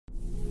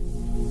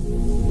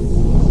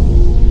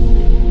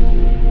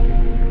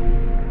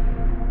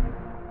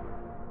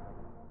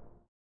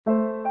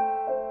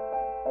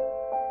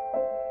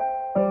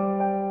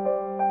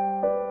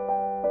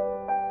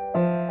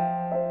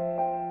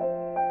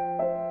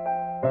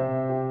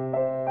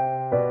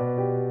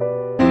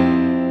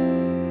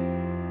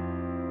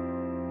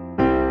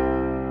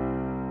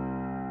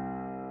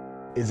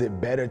Is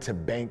it better to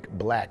bank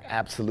black?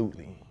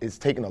 Absolutely. It's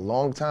taken a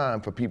long time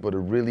for people to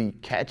really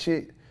catch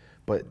it,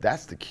 but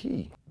that's the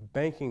key.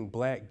 Banking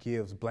black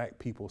gives black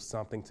people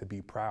something to be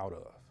proud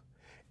of.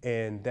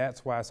 And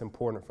that's why it's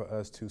important for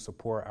us to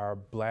support our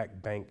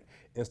black bank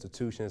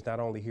institutions, not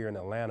only here in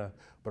Atlanta,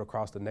 but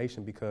across the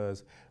nation,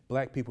 because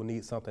black people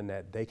need something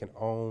that they can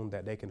own,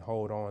 that they can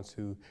hold on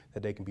to,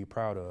 that they can be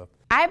proud of.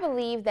 I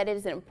believe that it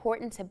is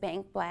important to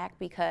bank black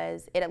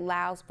because it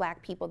allows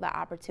black people the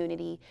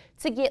opportunity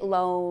to get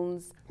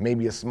loans.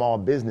 Maybe a small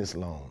business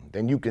loan.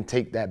 Then you can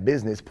take that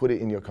business, put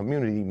it in your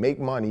community, make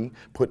money,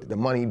 put the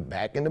money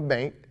back in the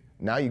bank.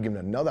 Now you're giving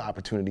another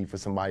opportunity for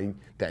somebody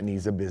that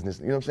needs a business,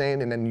 you know what I'm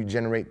saying? And then you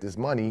generate this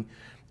money,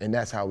 and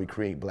that's how we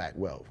create black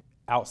wealth.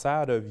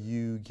 Outside of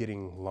you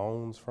getting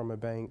loans from a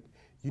bank,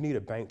 you need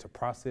a bank to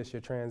process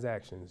your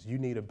transactions. You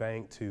need a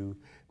bank to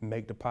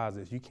make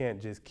deposits. You can't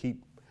just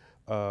keep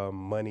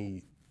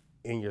money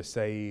in your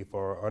safe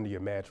or under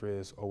your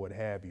mattress or what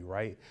have you,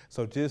 right?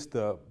 So just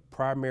the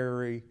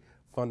primary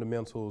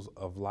fundamentals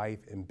of life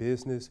and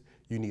business,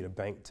 you need a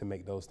bank to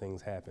make those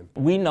things happen.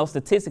 We know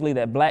statistically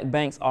that black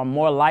banks are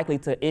more likely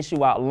to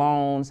issue out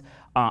loans,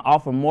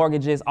 offer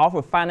mortgages,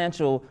 offer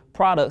financial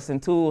products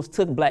and tools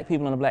to black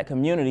people in the black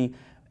community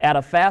at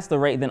a faster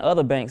rate than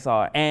other banks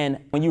are. And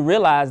when you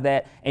realize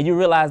that, and you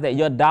realize that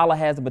your dollar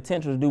has the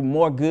potential to do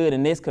more good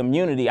in this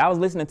community. I was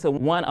listening to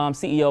one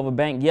CEO of a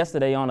bank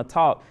yesterday on a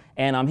talk,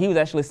 and he was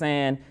actually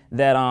saying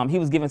that he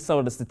was giving some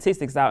of the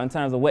statistics out in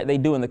terms of what they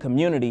do in the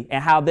community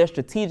and how they're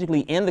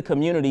strategically in the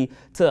community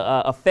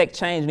to affect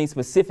change in these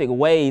specific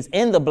ways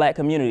in the black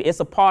community.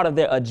 It's a part of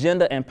their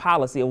agenda and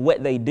policy of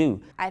what they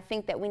do. I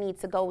think that we need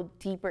to go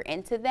deeper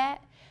into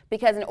that,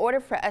 because in order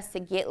for us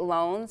to get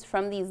loans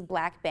from these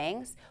black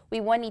banks, we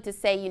need to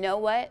say, you know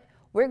what,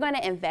 we're going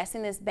to invest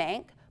in this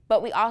bank,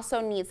 but we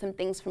also need some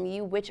things from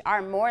you, which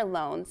are more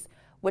loans,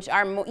 which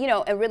are,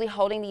 and really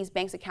holding these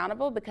banks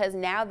accountable, because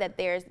now that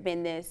there's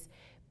been this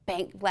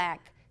bank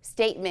black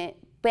statement,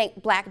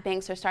 black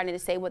banks are starting to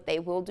say what they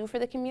will do for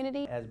the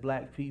community. As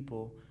black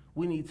people,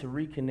 we need to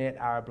reconnect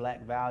our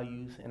black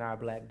values and our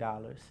black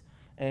dollars.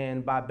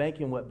 And by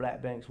banking with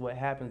black banks, what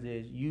happens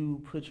is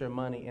you put your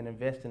money and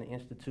invest in an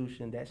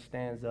institution that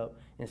stands up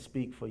and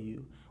speaks for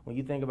you. When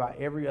you think about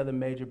every other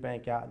major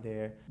bank out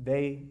there,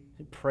 they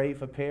prayed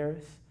for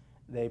Paris,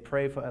 they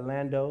prayed for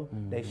Orlando,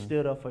 they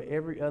stood up for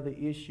every other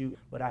issue,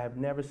 but I have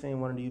never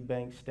seen one of these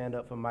banks stand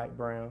up for Mike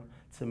Brown,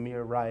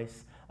 Tamir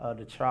Rice,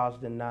 the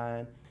Charleston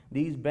Nine.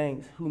 These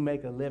banks who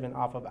make a living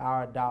off of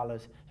our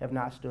dollars have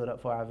not stood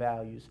up for our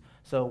values.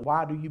 So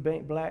why do you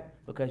bank black?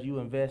 Because you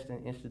invest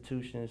in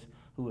institutions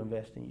who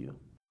invest in you.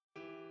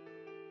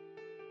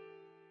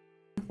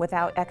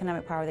 Without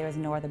economic power, there is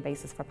no other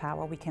basis for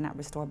power. We cannot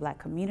restore black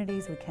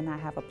communities. We cannot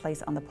have a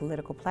place on the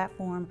political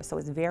platform. So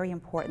it's very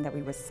important that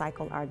we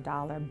recycle our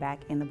dollar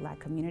back in the black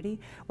community.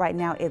 Right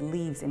now, it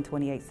leaves in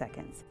 28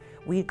 seconds.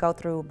 We go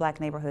through black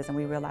neighborhoods and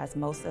we realize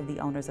most of the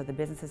owners of the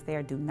businesses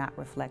there do not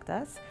reflect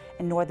us,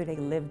 and nor do they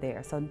live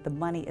there. So the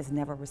money is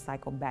never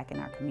recycled back in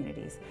our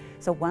communities.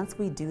 So once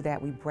we do that,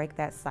 we break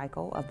that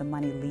cycle of the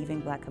money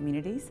leaving black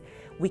communities,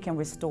 we can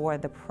restore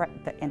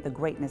the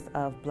greatness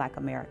of black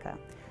America.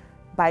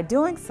 By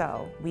doing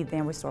so, we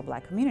then restore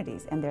black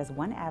communities, and there's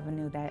one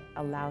avenue that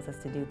allows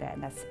us to do that,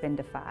 and that's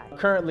Spendify.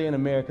 Currently in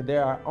America,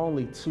 there are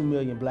only 2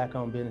 million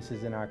black-owned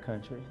businesses in our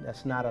country.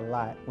 That's not a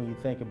lot when you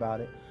think about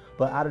it.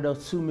 But out of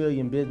those 2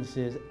 million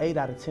businesses, 8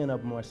 out of 10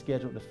 of them are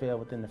scheduled to fail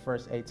within the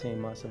first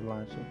 18 months of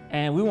launching.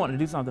 And we want to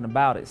do something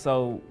about it.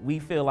 So we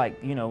feel like,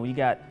 we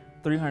got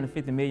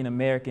 350 million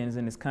Americans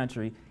in this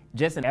country.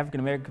 Just in the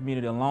African-American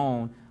community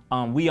alone,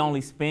 we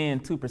only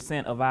spend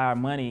 2% of our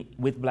money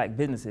with black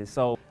businesses.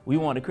 So we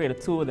wanted to create a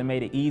tool that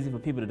made it easy for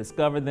people to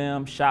discover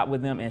them, shop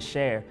with them, and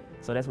share.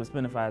 So that's what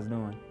Spendify is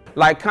doing.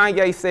 Like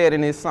Kanye said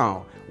in his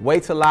song,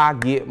 wait till I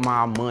get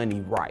my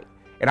money right.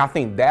 And I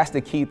think that's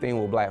the key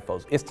thing with black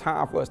folks. It's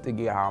time for us to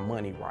get our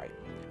money right.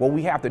 What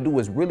we have to do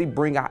is really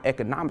bring our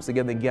economics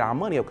together and get our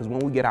money up, because when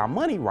we get our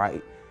money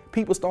right,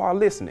 people start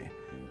listening.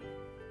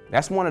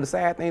 That's one of the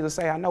sad things to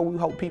say. I know we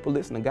hope people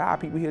listen to God,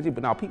 people hear you,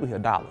 but now people hear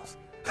dollars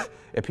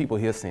and people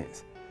hear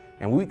cents.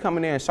 And we come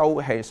in there and show,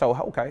 hey,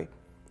 okay,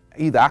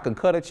 either I can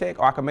cut a check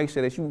or I can make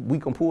sure that we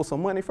can pull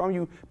some money from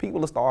you, people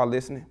will start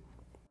listening.